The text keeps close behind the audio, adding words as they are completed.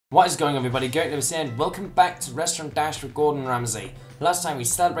What is going on, everybody? Goat and welcome back to Restaurant Dash with Gordon Ramsay. Last time we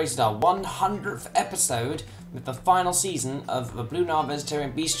celebrated our 100th episode with the final season of the Blue Nile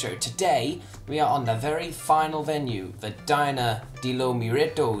Vegetarian Bistro. Today we are on the very final venue, the Diner de los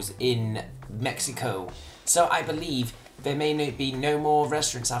Muertos in Mexico. So I believe there may be no more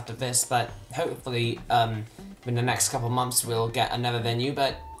restaurants after this, but hopefully in the next couple of months we'll get another venue,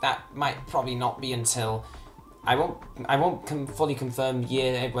 but that might probably not be until I won't fully confirm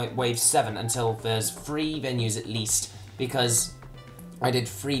wave 7 until there's 3 venues at least, because I did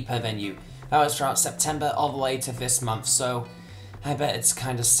 3 per venue. That was throughout September all the way to this month, so I bet it's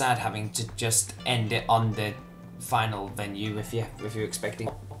kind of sad having to just end it on the final venue if you're expecting.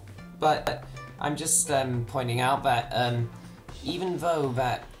 But I'm just pointing out that even though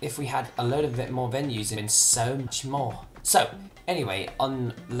that if we had a load of more venues, it'd been so much more. So anyway,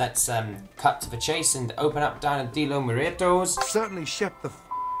 let's cut to the chase and open up Diner de los Muertos. Certainly Chef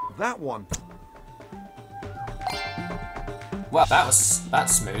that one. Well, that's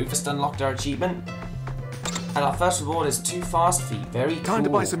smooth. Just unlocked our achievement, and our first reward is 2 fast feet. Very cool. Time to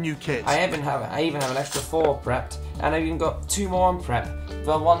buy some new kits. I even have an extra 4 prepped, and I've even got 2 more on prep.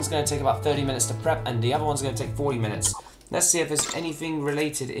 The one's going to take about 30 minutes to prep, and the other one's going to take 40 minutes. Let's see if there's anything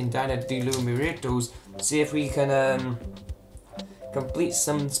related in Diner de los Muertos. See if we can complete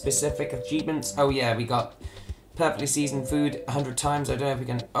some specific achievements. Oh yeah, we got perfectly seasoned food 100 times. I don't know if we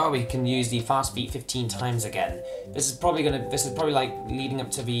can. Oh, we can use the fast feet 15 times again. This is probably like leading up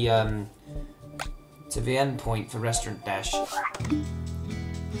to the end point for Restaurant Dash.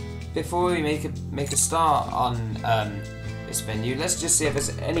 Before we make a start on this venue, let's just see if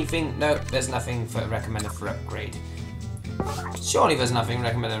there's anything. No, there's nothing recommended for upgrade. Surely there's nothing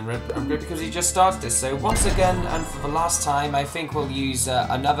recommended for upgrade because he just started this. So once again, and for the last time, I think we'll use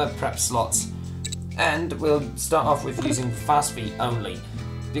another prep slot, and we'll start off with using fast feet only,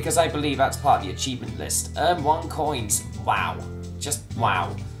 because I believe that's part of the achievement list. Earn 1 coins. Wow, just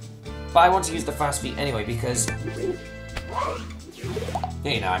wow. But I want to use the fast feet anyway because,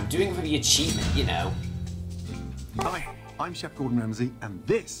 you know, I'm doing it for the achievement, you know. Hi, I'm Chef Gordon Ramsay, and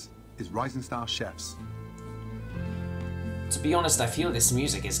this is Rising Star Chefs. To be honest, I feel this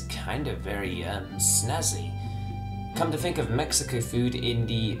music is kind of very snazzy. Come to think of Mexico food in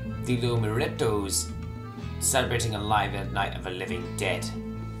the De los Muertos, celebrating a live Night of the Living Dead.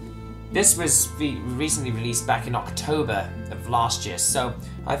 This was recently released back in October of last year, so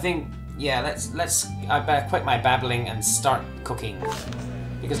I think, yeah, I better quit my babbling and start cooking,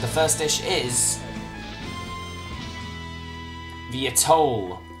 because the first dish is the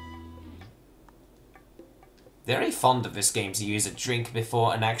atoll. Very fond of this game to use a drink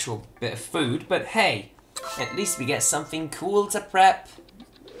before an actual bit of food, but hey, at least we get something cool to prep.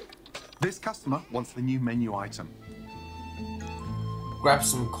 This customer wants the new menu item. Grab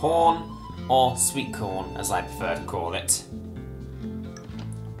some corn, or sweet corn as I prefer to call it.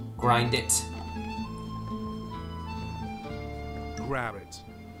 Grind it. Grab it.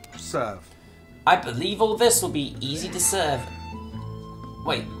 Serve. I believe all this will be easy to serve.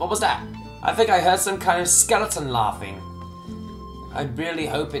 Wait, what was that? I think I heard some kind of skeleton laughing. I really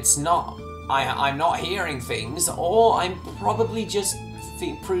hope it's not. I'm not hearing things, or I'm probably just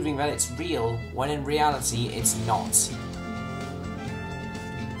proving that it's real, when in reality it's not.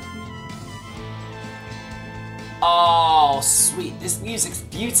 Oh, sweet. This music's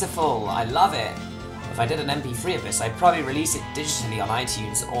beautiful. I love it. If I did an MP3 of this, I'd probably release it digitally on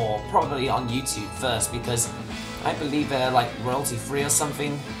iTunes, or probably on YouTube first, because I believe they're like royalty free or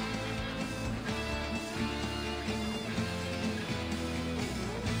something.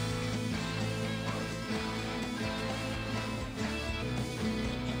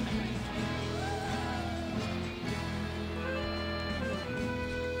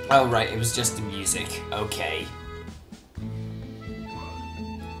 Oh right, it was just the music. Okay.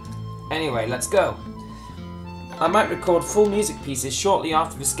 Anyway, let's go. I might record full music pieces shortly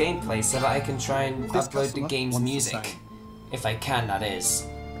after this gameplay so that I can try and upload the game's music. If I can, that is.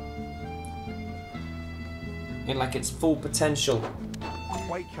 In like its full potential.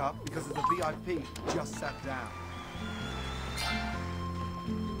 Wake up because the VIP just sat down.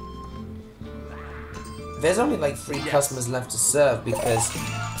 There's only like 3 customers left to serve because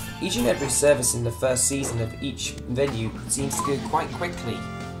each and every service in the first season of each venue seems to go quite quickly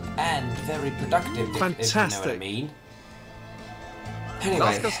and very productive, if you know what I mean. Anyway.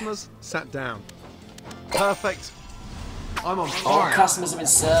 Last customers sat down. Perfect. I'm on fire. All customers have been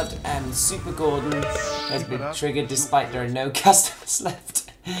served and Super Gordon has been triggered despite there are no customers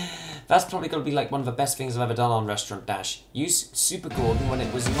left. That's probably going to be like one of the best things I've ever done on Restaurant Dash. Use Super Gordon when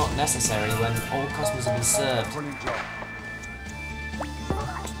it was not necessary, when all customers have been served. Brilliant job.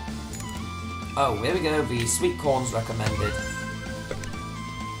 Oh, here we go, the sweet corn's recommended.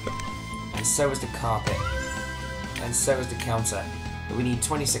 And so is the carpet. And so is the counter. But we need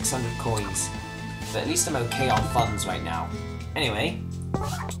 2,600 coins. But at least I'm okay on funds right now. Anyway.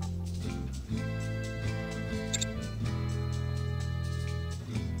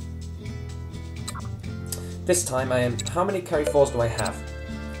 This time I am... How many carry 4s do I have?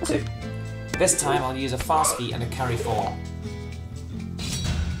 2. This time I'll use a fast feet and a carry 4.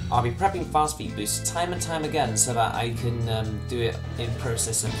 I'll be prepping fast feet boosts time and time again so that I can do it in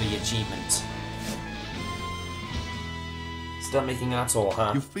process of the achievement. Still making that all,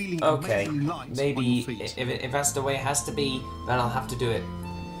 huh? You're feeling okay, amazingly light maybe on your feet. if that's the way it has to be, then I'll have to do it.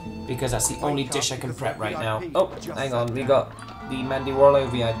 Because that's the only dish I can prep right now. Oh, hang on, we got the Mandy Warlow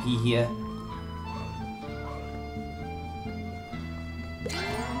VIP here.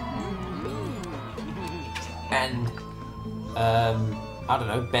 And, I don't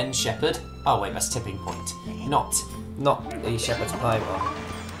know, Ben Shepherd. Oh wait, that's Tipping Point. Not the Shepherd's Pie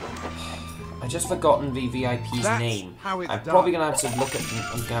one. I've just forgotten the VIP's name. I'm probably gonna have to look at.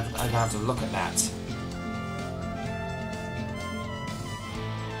 I'm gonna have to look at that.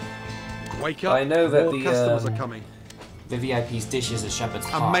 Wake up! I know that More customers are coming. the VIP's dish is a Shepherd's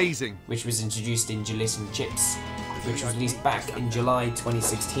Pie. Amazing. Which was introduced in Gelatin and Chips, which was released back in July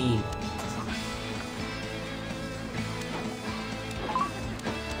 2016.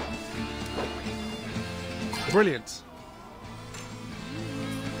 Brilliant.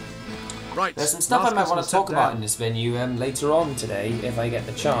 Right. There's some stuff I might want to talk about in this venue later on today, if I get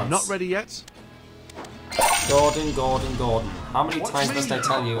the chance. Not ready yet. Gordon. How many times must I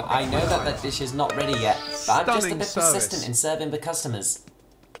tell you? I know that that dish is not ready yet, but I'm just a bit persistent in serving the customers.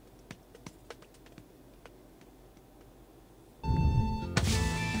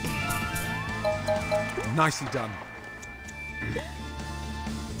 Nicely done.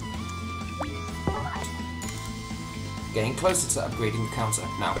 Getting closer to upgrading the counter.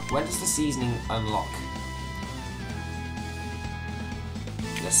 Now, when does the seasoning unlock?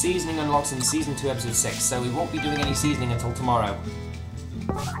 The seasoning unlocks in Season 2, Episode 6, so we won't be doing any seasoning until tomorrow.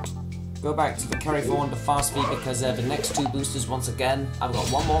 Go back to the carry 4 and the fast feed because they're the next 2 boosters once again. I've got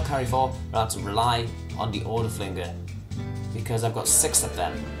 1 more carry 4, but I have to rely on the order flinger because I've got 6 of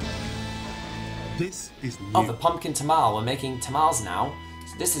them. This is new. Oh, the pumpkin tamal. We're making tamals now.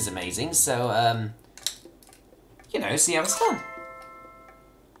 So this is amazing. So, you know, see how it's done.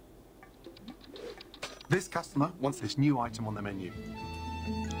 This customer wants this new item on the menu.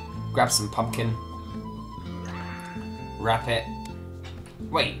 Grab some pumpkin. Wrap it.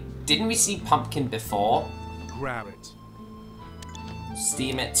 Wait, didn't we see pumpkin before? Grab it.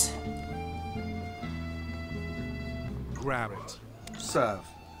 Steam it. Grab it. Serve.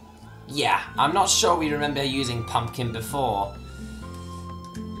 Yeah, I'm not sure we remember using pumpkin before.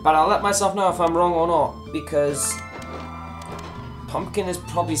 But I'll let myself know if I'm wrong or not, because pumpkin is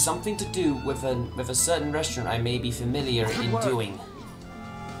probably something to do with a certain restaurant I may be familiar in doing.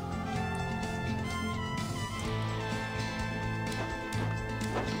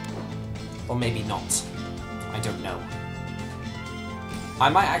 Or maybe not. I don't know. I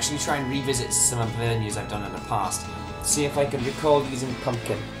might actually try and revisit some of the menus I've done in the past. See if I can recall using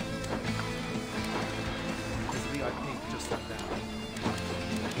pumpkin. This VIP just sat down.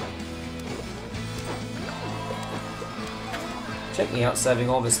 Check me out serving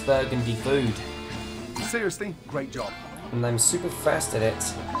all this burgundy food. Seriously, great job. And I'm super fast at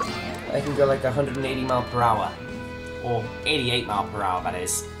it. I can go like 180 miles per hour. Or 88 miles per hour, that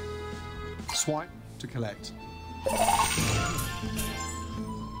is. Swipe to collect.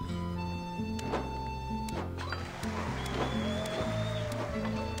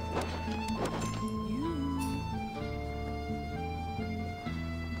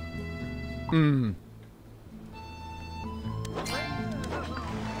 Mmm.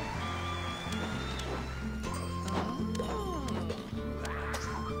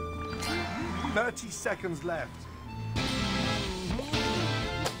 "30 seconds left.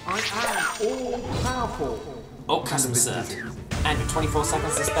 I am all-powerful." Oh, custom served. And with 24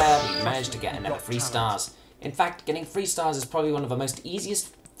 seconds to spare, we managed to get another 3 stars. In fact, getting 3 stars is probably one of the most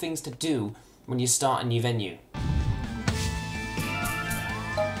easiest things to do when you start a new venue.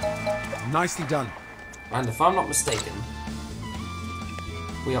 Nicely done. And if I'm not mistaken,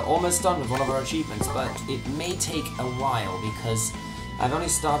 we are almost done with one of our achievements, but it may take a while because I've only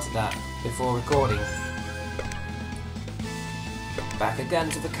started that before recording. Back again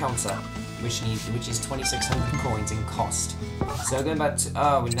to the counter, which is 2,600 coins in cost. So going back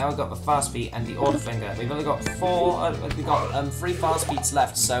to, we now got the fast feet and the order finger. We've only got 3 fast feeds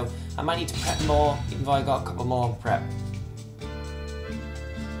left, so I might need to prep more, even though I got a couple more to prep.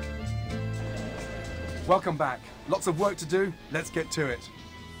 Welcome back. Lots of work to do. Let's get to it.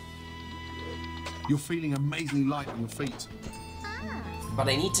 You're feeling amazingly light on your feet. But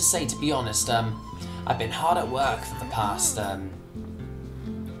I need to say, to be honest, I've been hard at work for the past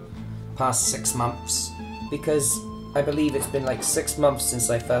 6 months, because I believe it's been like 6 months since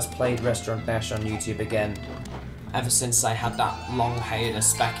I first played Restaurant Dash on YouTube again. Ever since I had that long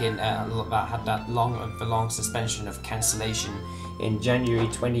hiatus back in, had that long suspension of cancellation in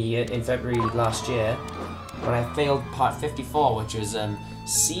February last year, when I failed part 54, which was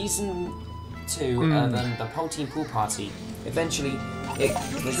season 2 of the Protein Pool Party. Eventually, it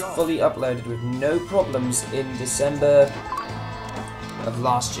was fully uploaded with no problems in December of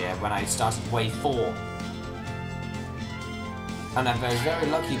last year when I started Wave 4. And I was very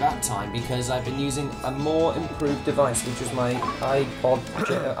lucky that time because I've been using a more improved device, which was my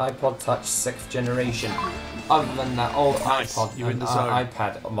iPod Touch 6th generation. Other than that old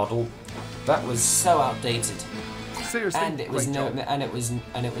iPad model, that was so outdated. Seriously, and it was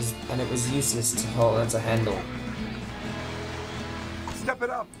useless to hold and to handle. Step it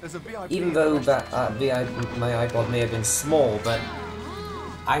up. There's a VIP. Even though that my iPod may have been small, but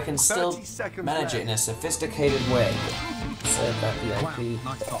I can still manage it in a sophisticated way. So that VIP.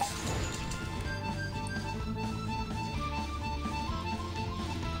 Wow, nice toss.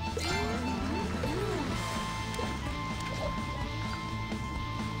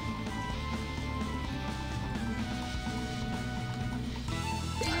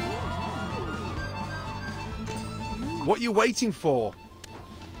 What are you waiting for?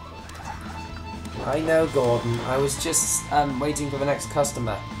 I know, Gordon. I was just waiting for the next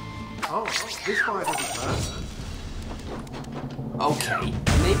customer. Oh, this fire doesn't hurt. Okay,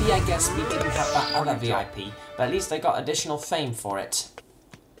 maybe I guess we didn't have that other VIP, but at least I got additional fame for it.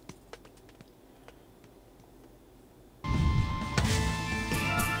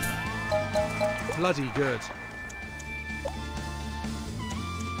 Bloody good.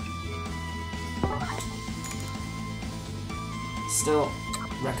 Still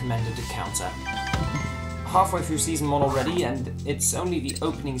recommended to counter. Halfway through season 1 already, and it's only the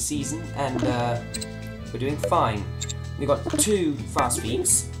opening season, and we're doing fine. We got 2 fast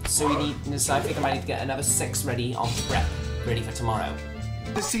feeds, so I think I might need to get another 6 ready on prep, ready for tomorrow.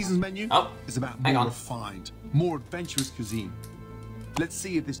 This season's menu is about more refined, more adventurous cuisine. Let's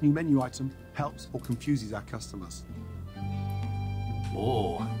see if this new menu item helps or confuses our customers.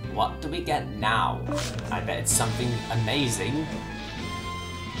 Oh, what do we get now? I bet it's something amazing.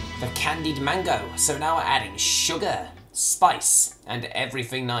 The candied mango. So now we're adding sugar, spice, and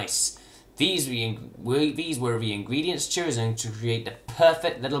everything nice. These were the ingredients chosen to create the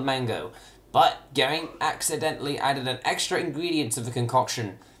perfect little mango, but Gary accidentally added an extra ingredient to the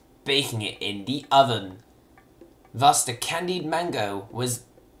concoction, baking it in the oven. Thus, the candied mango was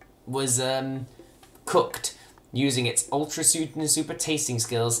cooked. Using its ultra super tasting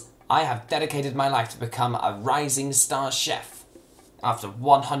skills, I have dedicated my life to become a rising star chef. After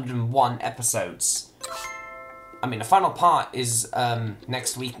 101 episodes. I mean, the final part is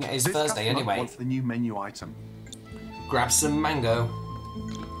next week, is Thursday anyway. What's the new menu item? Grab some mango,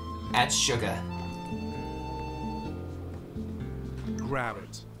 add sugar, Grab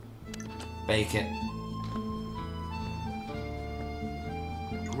it. bake it.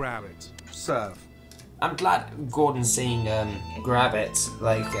 Grab it. Serve. I'm glad Gordon's saying grab it,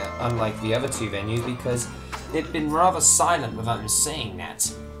 like unlike the other 2 venues, because they've been rather silent without him saying that.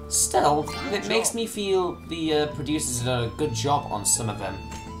 Still, it makes me feel the producers have done a good job on some of them.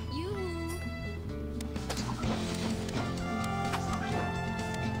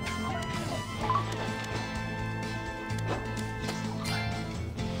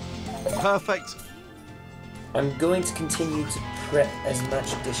 Perfect. I'm going to continue to prep as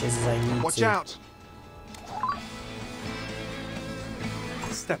much dishes as I need to. Watch out.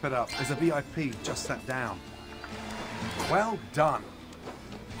 Step it up. There's a VIP just sat down. Well done.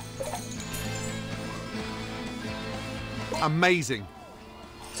 Amazing.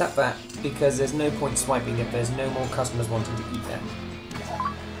 Tap that, because there's no point swiping if there's no more customers wanting to eat that.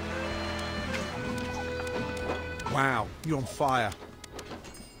 Wow, you're on fire.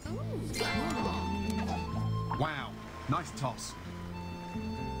 Wow, nice toss.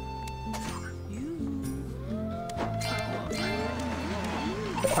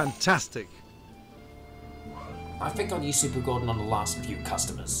 Fantastic. I think I'll use Super Gordon on the last few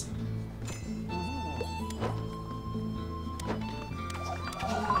customers.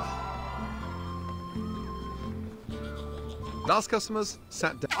 Last customers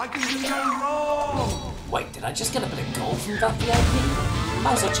sat down. I can do no wrong! Wait, did I just get a bit of gold from that VIP?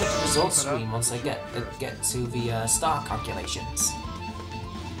 Might as well check the results screen once I get to the star calculations.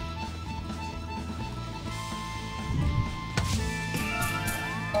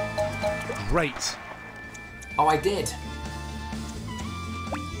 Great. Oh, I did.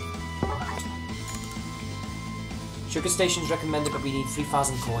 Sugar stations recommended, but we need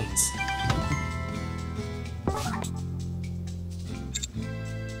 3,000 coins.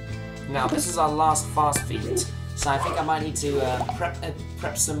 Now, this is our last fast feed, so I think I might need to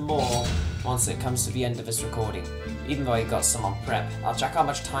prep some more once it comes to the end of this recording. Even though I got some on prep, I'll check how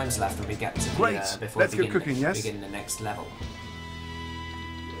much time's left when we get to the, before we begin the next level.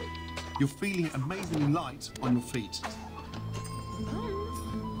 You're feeling amazingly light on your feet.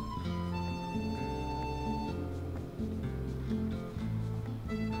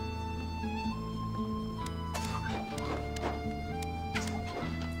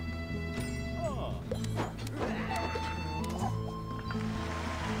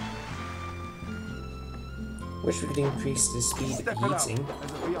 Wish we could increase the speed of eating.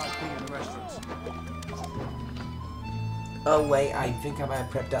 Oh wait, I think I might have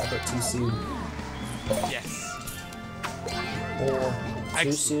prepped that a bit too soon. Yes. Or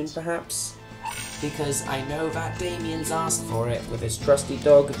too soon, perhaps? Because I know that Damien's asked for it with his trusty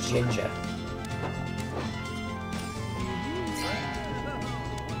dog, Ginger.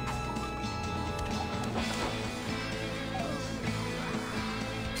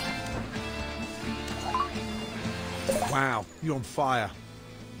 Wow, you're on fire.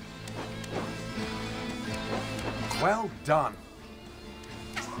 Well done.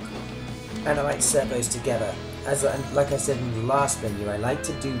 And I like to serve those together. Like I said in the last menu, I like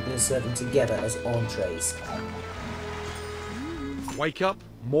to serve them together as entrees. Wake up,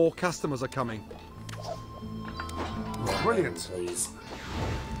 more customers are coming. Brilliant. Please.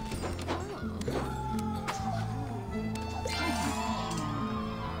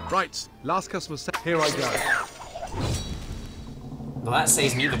 Right, last customer set. Here I go. Well, that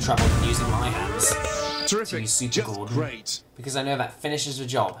saves me the trouble of using my hands. Terrific. Super Gordon, great. because I know that finishes the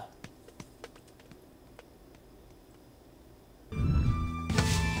job.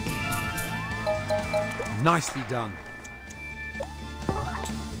 Nicely done.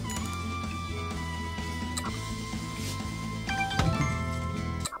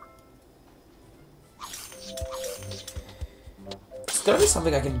 There's got to be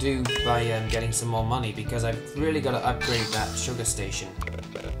something I can do by getting some more money, because I've really got to upgrade that sugar station.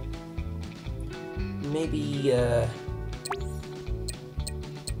 Maybe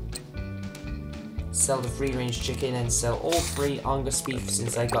sell the free-range chicken and sell all 3 Angus beef,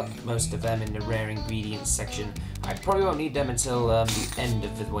 since I got most of them in the rare ingredients section. I probably won't need them until the end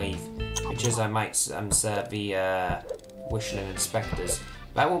of the wave, which is I might serve the Wishland Inspectors.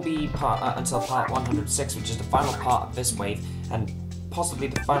 That will be until part 106, which is the final part of this wave, and possibly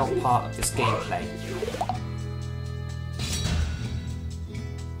the final part of this gameplay.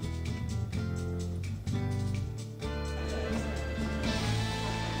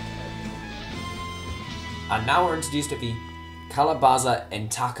 And now we're introduced to the Calabaza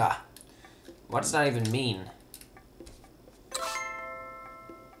Intaka. What does that even mean?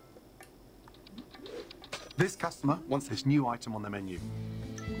 This customer wants this new item on the menu.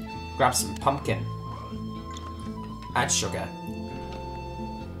 Grab some pumpkin. Add sugar.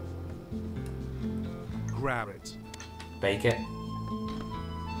 Grab it. Bake it.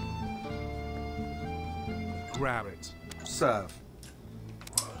 Grab it. Serve.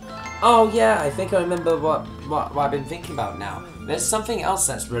 Oh yeah, I think I remember what I've been thinking about now. There's something else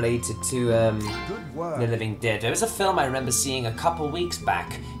that's related to The Living Dead. There was a film I remember seeing a couple weeks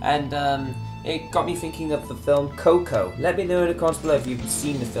back, and it got me thinking of the film Coco. Let me know in the comments below if you've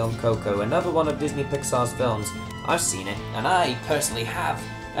seen the film Coco, another one of Disney Pixar's films. I've seen it, and I personally have.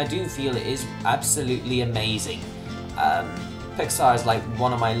 I do feel it is absolutely amazing. Pixar is like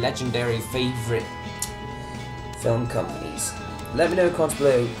one of my legendary favourite film companies. Let me know in the comments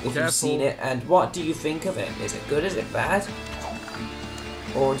below if you've seen it, and what do you think of it? Is it good? Is it bad?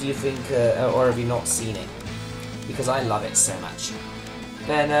 Or do you think, or have you not seen it? Because I love it so much.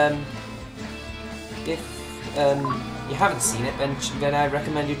 Then, if you haven't seen it, then I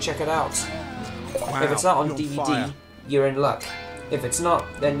recommend you check it out. Wow, if it's not on DVD, you're in luck. If it's not,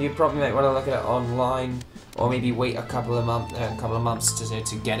 then you probably might want to look at it online, or maybe wait a couple of months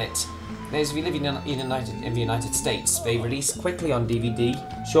to get it. If you live in the United States, they release quickly on DVD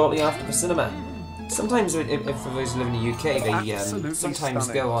shortly after the cinema. Sometimes, if for those who live in the UK, they sometimes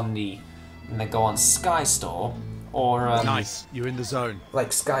go on Sky Store or nice, you're in the zone.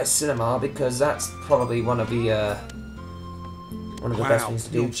 Like Sky Cinema, because that's probably one of the best things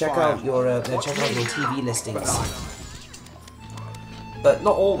to do. Check out your TV listings, but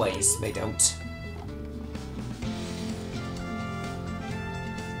not always. They don't.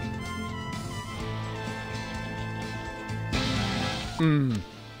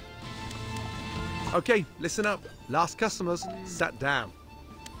 Okay, listen up. Last customers sat down.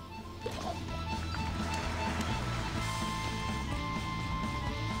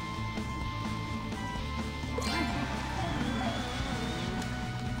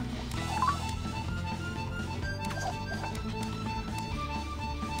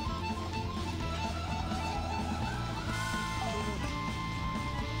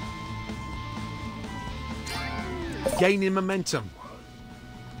 Gaining momentum.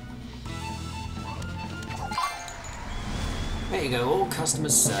 There you go, all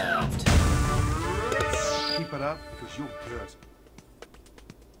customers served. Keep it up because you're good.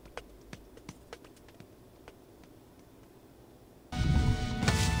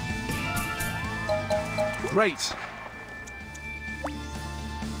 Great.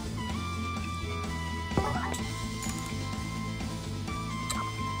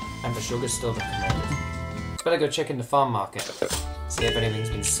 And the sugar's still recommended. Better go check in the farm market, see if anything's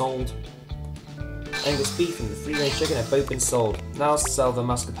been sold. Angus beef and the free-range chicken have both been sold. Now I'll sell the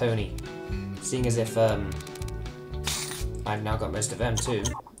mascarpone, seeing as if I've now got most of them too.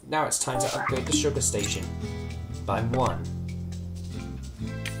 Now it's time to upgrade the sugar station by 1.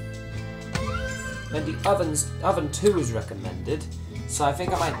 And the oven 2 is recommended, so I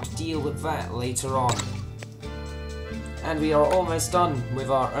think I might deal with that later on. And we are almost done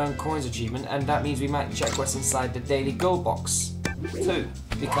with our earned coins achievement, and that means we might check what's inside the daily gold box too,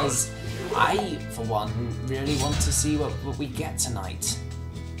 because I, for one, really want to see what we get tonight.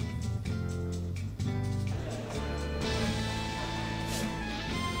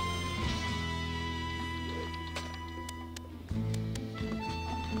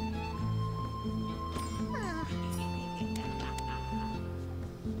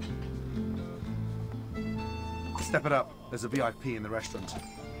 Step it up. There's a VIP in the restaurant.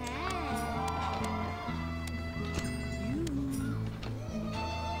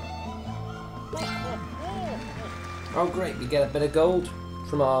 Oh great, we get a bit of gold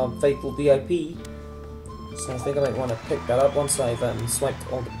from our faithful VIP. So I think I might want to pick that up once I've swiped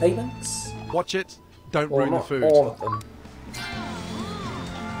all the payments. Watch it. Don't Or ruin the not food. all of them.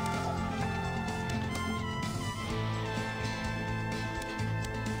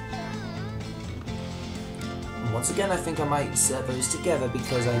 Once again, I think I might serve those together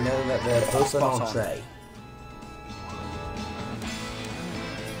because I know that they're both an entree.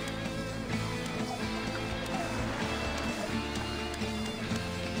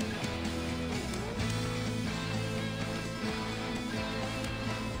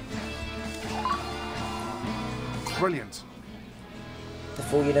 Brilliant.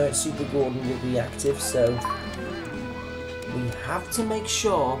 Before you know it, Super Gordon will be active, so we have to make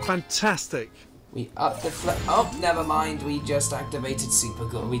sure Fantastic. we up the oh, never mind. We just activated Super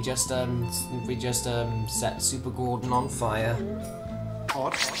Gordon. We just set Super Gordon on fire.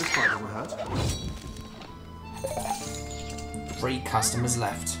 Odd. This guy never hurt. 3 customers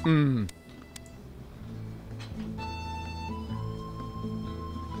left.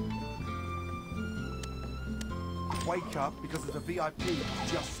 Wake up because of the VIP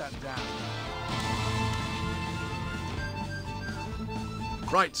just sat down.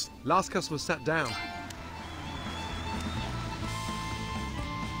 Right. Last customer sat down.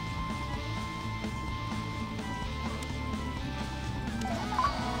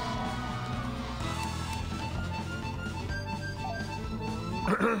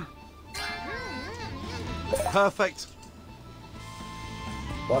 Perfect.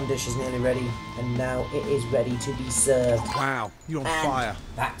 1 dish is nearly ready, and now it is ready to be served. Wow, you're on And fire.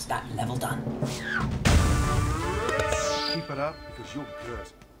 that's that level done. Keep it up because you're good.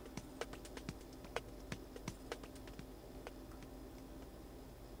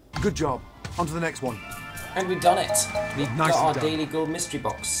 Good job. On to the next one. And we've done it. We've got our done. daily gold mystery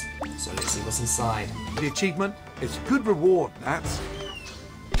box. So let's see what's inside. The achievement is good reward, that's.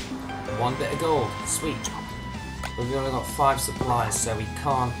 1 bit of gold. Sweet. But we've only got 5 supplies, so we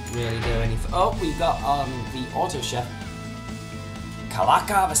can't really do anything. Oh, we got the auto chef.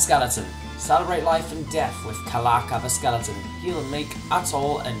 Kalaka the Skeleton. Celebrate life and death with Kalaka the Skeleton. He'll make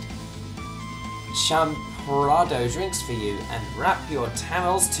atoll and champorado drinks for you, and wrap your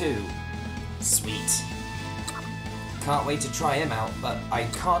tamales too. Sweet. Can't wait to try him out, but I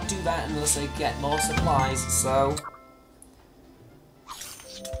can't do that unless I get more supplies, so...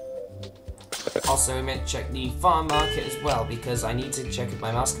 Also, we meant to check the farm market as well, because I need to check if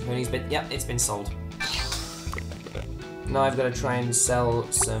my mascarpone's been... Yep, it's been sold. Now I've got to try and sell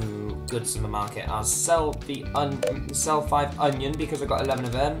some goods in the market. I'll sell the sell 5 onion because I've got 11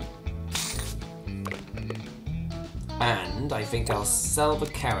 of them. And I think I'll sell the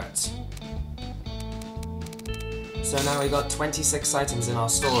carrot. So now we've got 26 items in our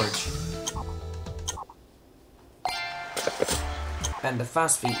storage. And the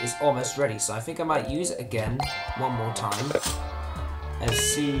fast feed is almost ready, so I think I might use it again one more time as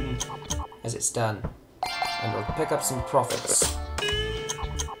soon as it's done. And we'll pick up some profits.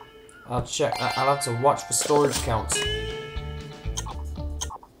 I'll check. I'll have to watch for storage counts.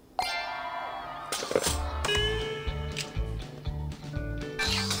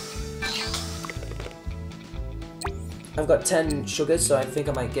 I've got 10 sugars, so I think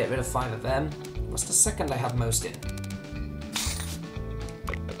I might get rid of 5 of them. What's the second I have most in?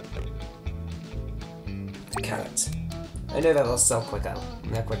 Carrot. I know that will sell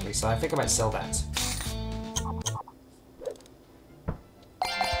quickly, so I think I might sell that.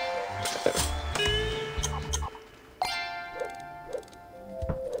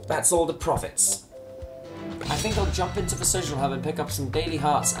 That's all the profits. I think I'll jump into the social hub and pick up some daily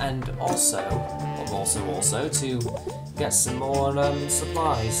hearts and also to get some more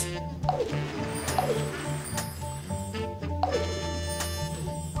supplies.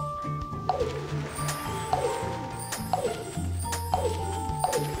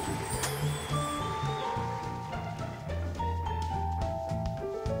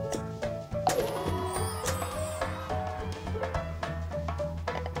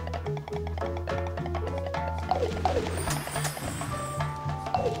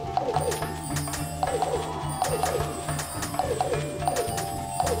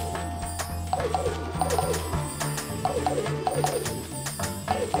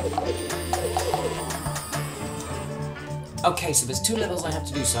 Okay, so there's 2 levels I have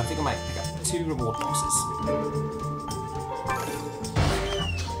to do, so I think I might pick up 2 reward boxes.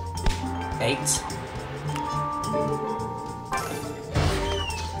 8.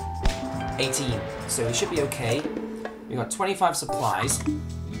 18. So we should be okay. We've got 25 supplies.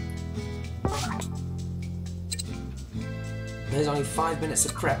 There's only 5 minutes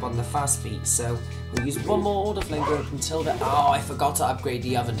of prep on the fast feed, so we'll use one more order flanger up until the... Oh, I forgot to upgrade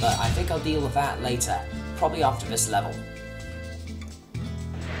the oven, but I think I'll deal with that later. Probably after this level.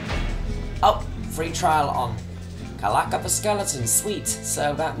 Oh, free trial on Kalaka the Skeleton, sweet.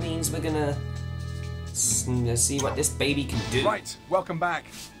 So that means we're gonna see what this baby can do. Right, welcome back.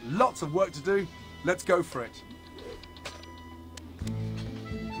 Lots of work to do. Let's go for it.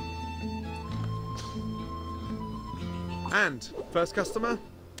 And first customer.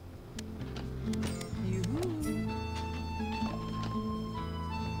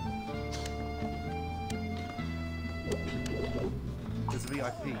 There's a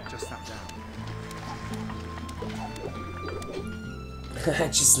VIP just sat down. I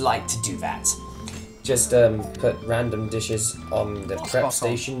just like to do that. Just put random dishes on the prep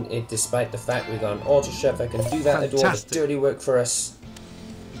station. Despite the fact we've got an auto chef that can do that and do all the dirty work for us.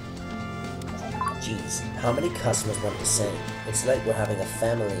 Jeez, how many customers want the same? It's like we're having a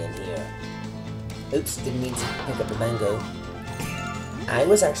family in here. Oops, didn't mean to pick up the mango. I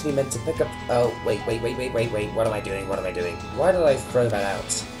was actually meant to pick up... Oh, wait. What am I doing? Why did I throw that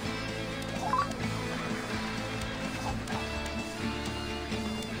out?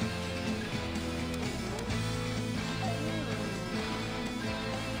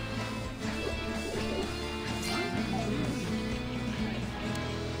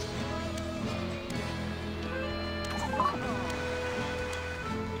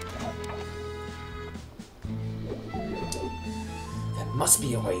 Must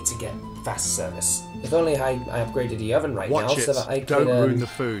be a way to get fast service. If only I upgraded the oven right now so that I could... Don't ruin the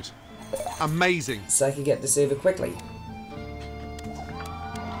food. Amazing. So I could get this over quickly.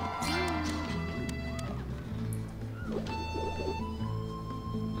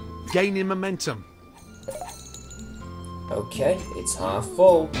 Gaining momentum. Okay, it's half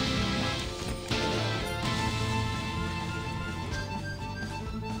full.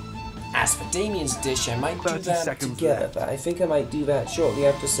 As for Damien's dish, I might do that together, but I think I might do that shortly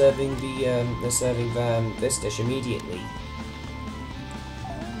after serving this dish immediately.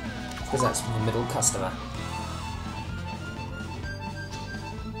 Because that's for the middle customer.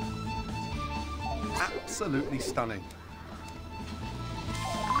 Absolutely stunning.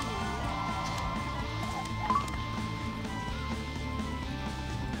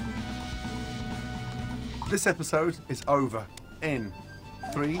 This episode is over in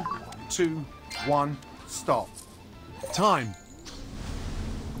 3, 2, 1, stop. Time.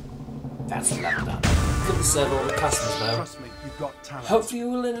 That's the level done. Couldn't serve all the customers though. Trust me, you've got talent. Hopefully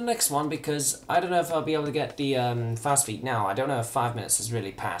we'll in the next one because I don't know if I'll be able to get the fast feed now. I don't know if 5 minutes has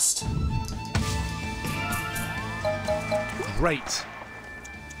really passed. Great.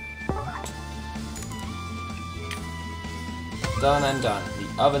 Done and done.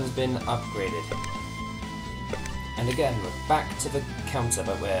 The oven's been upgraded. And again, we're back to the counter,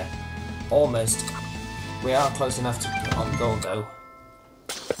 but we are close enough to put on gold though.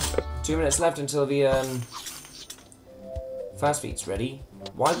 2 minutes left until the fast feed's ready.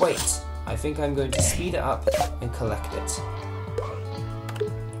 Why wait? I think I'm going to speed it up and collect it.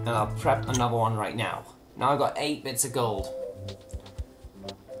 And I'll prep another one right now. Now I've got 8 bits of gold.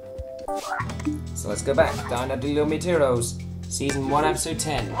 So let's go back. Down at the Muertos, Season 1, Episode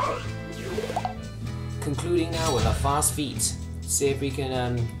 10. Concluding now with a fast feed. See if we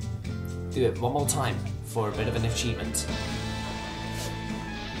can do it one more time for a bit of an achievement.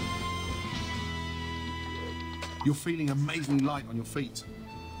 You're feeling amazingly light on your feet.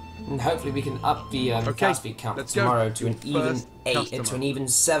 And hopefully we can up the fast feed count tomorrow to an even 8, to an even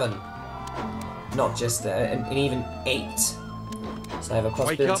 7. Not just an even 8. So I have a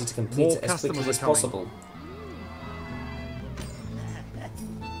possibility to complete it as quickly as possible.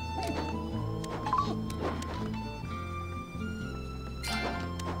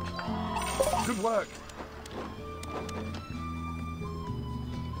 Good work.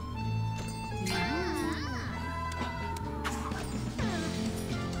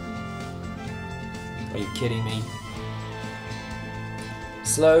 Are you kidding me?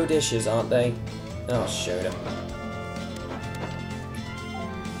 Slow dishes, aren't they? Oh, show them.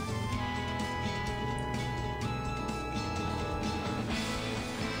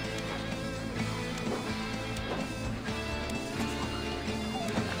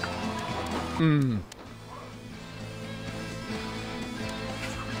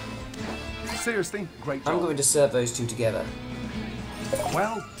 Seriously, great job. I'm going to serve those two together.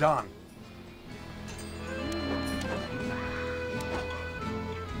 Well done.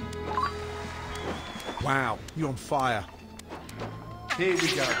 Wow, you're on fire. Here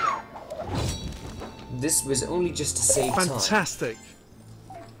we go. This was only just to save time. Fantastic.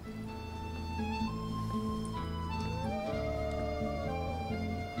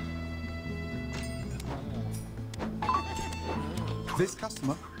 This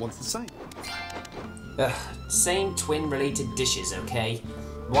customer wants the same. Ugh, same twin-related dishes, okay?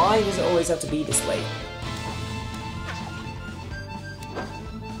 Why does it always have to be this way?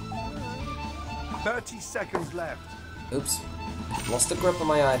 30 seconds left. Oops. Lost the grip on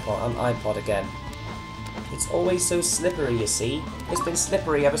my iPod again. It's always so slippery, you see. It's been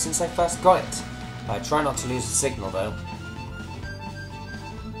slippery ever since I first got it. I try not to lose the signal, though.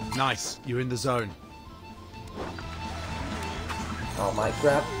 Nice, you're in the zone. I might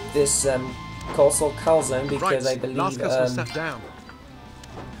grab this colossal calzone because I believe last customer sat down.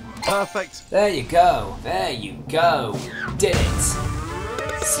 Perfect. There you go. There you go. Did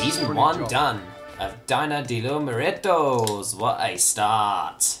it. Season 1 done of Diner de los Muertos. What a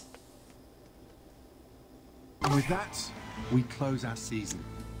start. And with that, we close our season.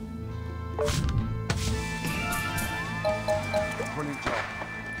 Brilliant job.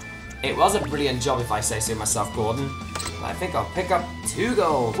 It was a brilliant job if I say so myself, Gordon. I think I'll pick up 2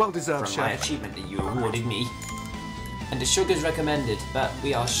 gold well deserved, from my achievement that you awarded me. And the sugar's recommended, but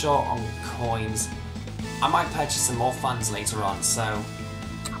we are short on coins. I might purchase some more funds later on, so...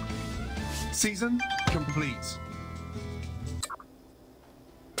 Season complete.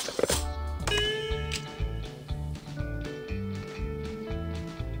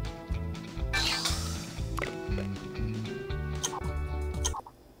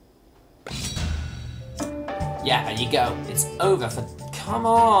 Yeah, there you go. It's over for... Come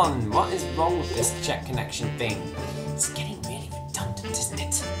on! What is wrong with this check connection thing? It's getting really redundant, isn't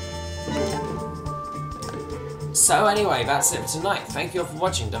it? So anyway, that's it for tonight. Thank you all for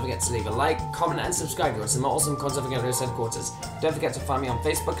watching. Don't forget to leave a like, comment and subscribe to some awesome content from Gamer's headquarters. Don't forget to find me on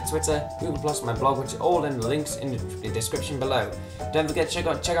Facebook, Twitter, Google+, my blog, which are all in the links in the description below. Don't forget to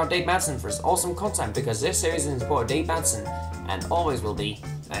check out Dave Madsen for his awesome content, because this series is in support of Dave Madsen, and always will be.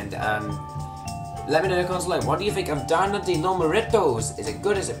 And let me know in the comments below, what do you think of Diner de los Muertos? Is it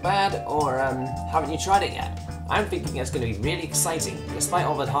good, is it bad, or haven't you tried it yet? I'm thinking it's going to be really exciting. Despite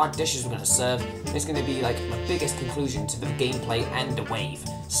all the hard dishes we're going to serve, it's going to be like my biggest conclusion to the gameplay and the wave.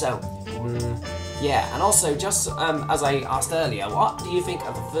 So, yeah, and also, just as I asked earlier, what do you think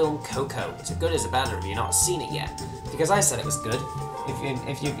of the film Coco? Is it good, is it bad, or have you not seen it yet? Because I said it was good.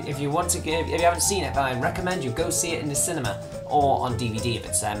 If you haven't seen it, then I recommend you go see it in the cinema or on DVD if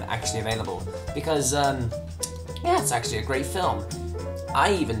it's actually available. Because yeah, it's actually a great film.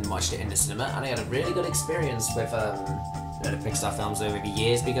 I even watched it in the cinema, and I had a really good experience with the Pixar films over the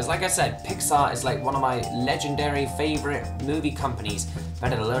years. Because, like I said, Pixar is like one of my legendary favorite movie companies.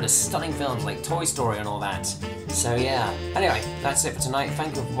 I've had a load of stunning films like Toy Story and all that. So yeah. Anyway, that's it for tonight.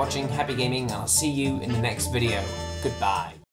 Thank you for watching. Happy gaming, and I'll see you in the next video. Goodbye.